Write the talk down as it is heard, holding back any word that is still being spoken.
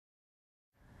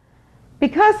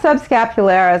Because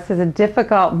subscapularis is a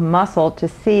difficult muscle to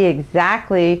see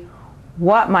exactly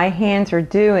what my hands are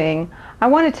doing, I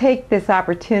want to take this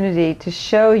opportunity to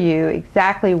show you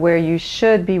exactly where you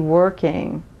should be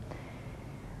working.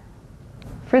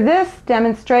 For this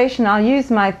demonstration, I'll use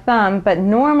my thumb, but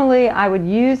normally I would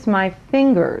use my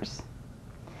fingers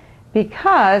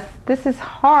because this is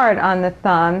hard on the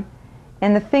thumb,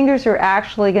 and the fingers are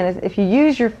actually going to, if you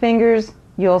use your fingers,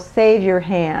 you'll save your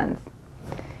hands.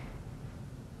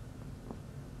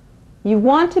 You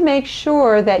want to make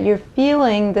sure that you're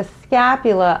feeling the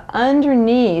scapula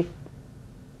underneath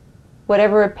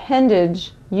whatever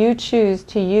appendage you choose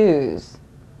to use,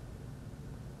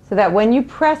 so that when you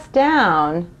press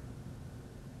down,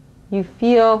 you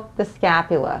feel the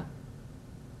scapula.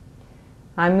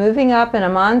 I'm moving up and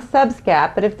I'm on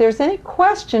subscap, but if there's any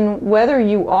question whether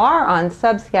you are on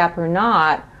subscap or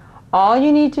not, all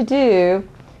you need to do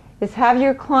is have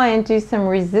your client do some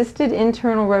resisted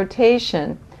internal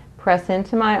rotation. Press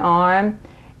into my arm,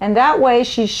 and that way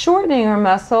she's shortening her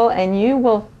muscle, and you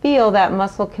will feel that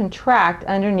muscle contract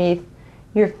underneath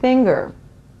your finger.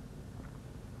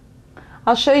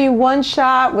 I'll show you one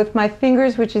shot with my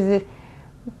fingers, which is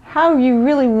how you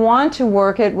really want to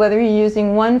work it, whether you're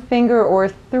using one finger or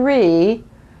three,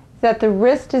 is that the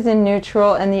wrist is in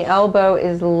neutral and the elbow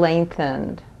is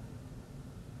lengthened.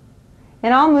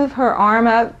 And I'll move her arm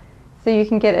up so you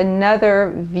can get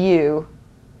another view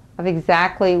of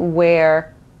exactly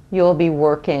where you'll be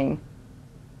working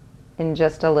in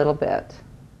just a little bit.